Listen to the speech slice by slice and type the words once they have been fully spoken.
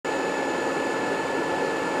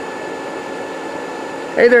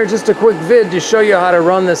Hey there, just a quick vid to show you how to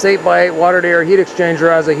run this 8x8 water-to-air heat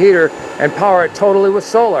exchanger as a heater and power it totally with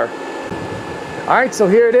solar. Alright, so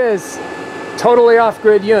here it is. Totally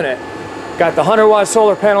off-grid unit. Got the 100-watt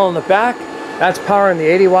solar panel in the back. That's powering the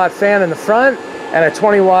 80-watt fan in the front and a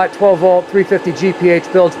 20-watt, 12-volt, 350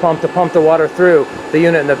 GPH bilge pump to pump the water through the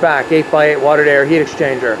unit in the back. 8x8 water-to-air heat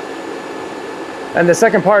exchanger. And the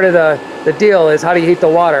second part of the deal is how do you heat the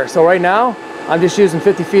water. So right now, I'm just using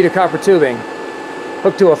 50 feet of copper tubing,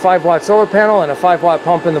 hooked to a 5-watt solar panel and a 5-watt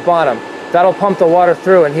pump in the bottom. That'll pump the water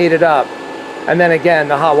through and heat it up. And then again,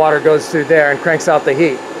 the hot water goes through there and cranks out the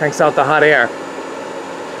heat, cranks out the hot air.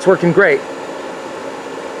 It's working great.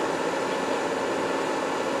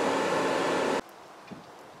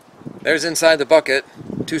 There's inside the bucket,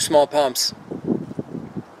 2 small pumps.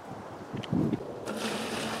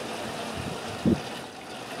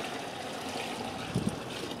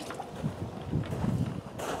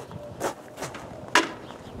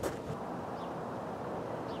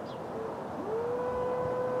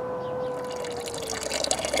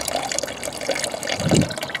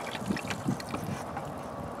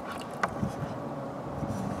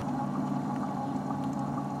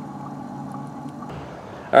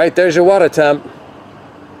 Alright, there's your water temp.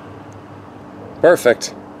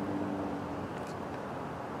 Perfect.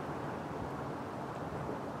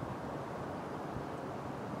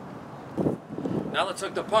 Now let's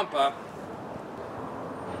hook the pump up.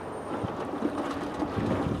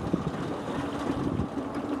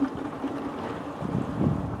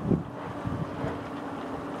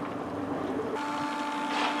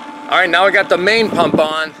 Alright, now we got the main pump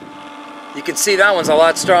on. You can see that one's a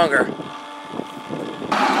lot stronger.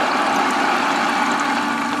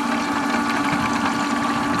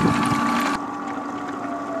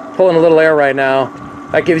 Pulling a little air right now.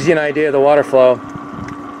 That gives you an idea of the water flow.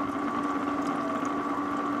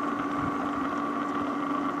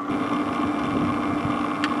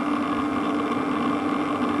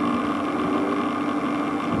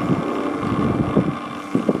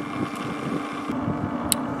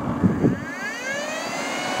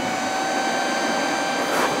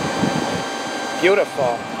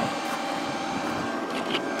 Beautiful.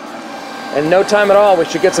 In no time at all, we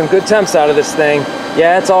should get some good temps out of this thing.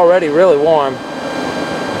 Yeah, it's already really warm.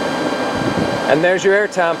 And there's your air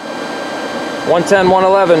temp. 110,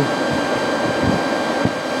 111.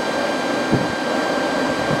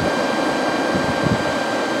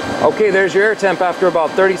 Okay, there's your air temp after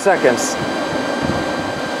about 30 seconds.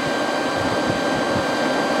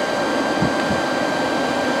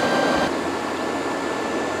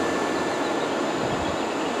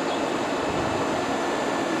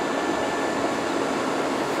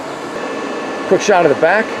 Quick shot of the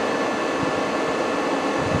back.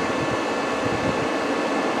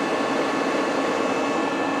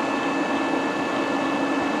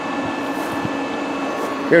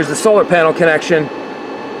 Here's the solar panel connection.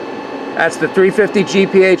 That's the 350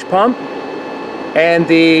 GPH pump and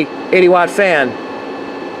the 80-watt fan.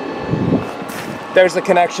 There's the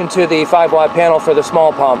connection to the 5-watt panel for the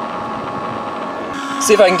small pump.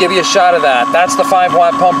 See if I can give you a shot of that. That's the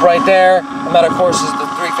 5-watt pump right there, and that of course is the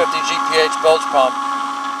 350 GPH bilge pump.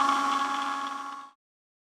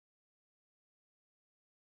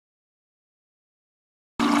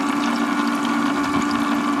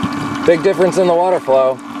 Big difference in the water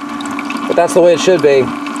flow, but that's the way it should be.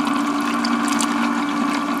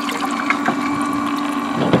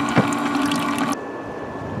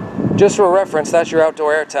 Just for reference, that's your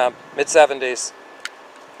outdoor air temp, mid-70s,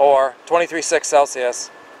 or 23.6 Celsius.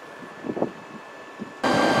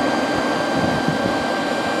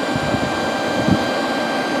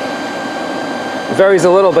 It varies a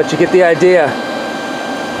little, but you get the idea.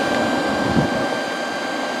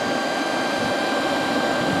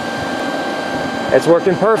 It's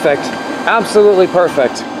working perfect. Absolutely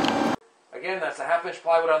perfect. Again, that's a 1/2-inch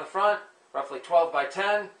plywood on the front, roughly 12 by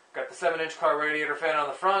 10. Got the 7-inch car radiator fan on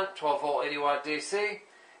the front, 12-volt 80-watt DC.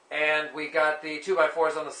 And we got the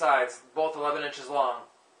 2x4s on the sides, both 11 inches long.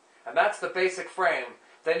 And that's the basic frame.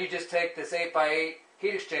 Then you just take this 8x8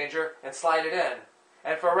 heat exchanger and slide it in.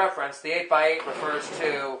 And for reference, the 8x8 refers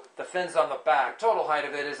to the fins on the back. Total height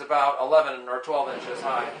of it is about 11 or 12 inches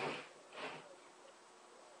high.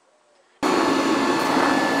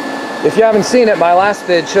 If you haven't seen it, my last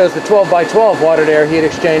vid shows the 12x12 water-to-air heat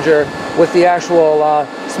exchanger with the actual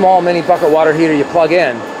small mini bucket water heater you plug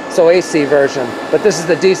in. So AC version, but this is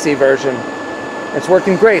the DC version. It's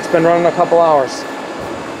working great. It's been running a couple hours.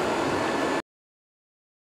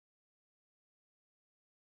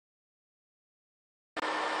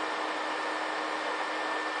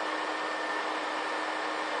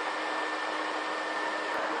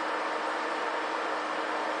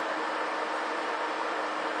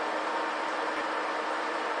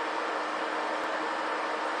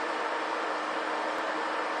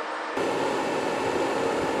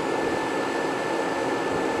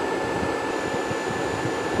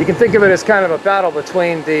 You can think of it as kind of a battle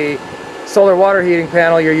between the solar water heating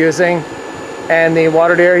panel you're using and the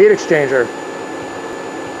water-to-air heat exchanger.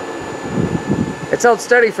 It's held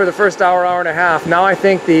steady for the first hour, hour and a half. Now I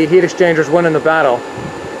think the heat exchanger's winning the battle.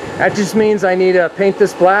 That just means I need to paint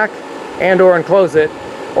this black and or enclose it,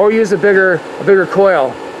 or use a bigger coil,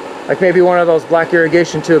 like maybe one of those black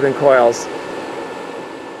irrigation tubing coils.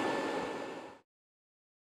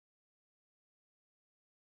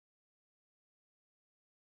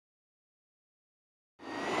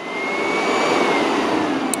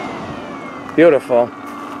 Beautiful. All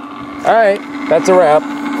right, that's a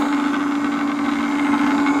wrap.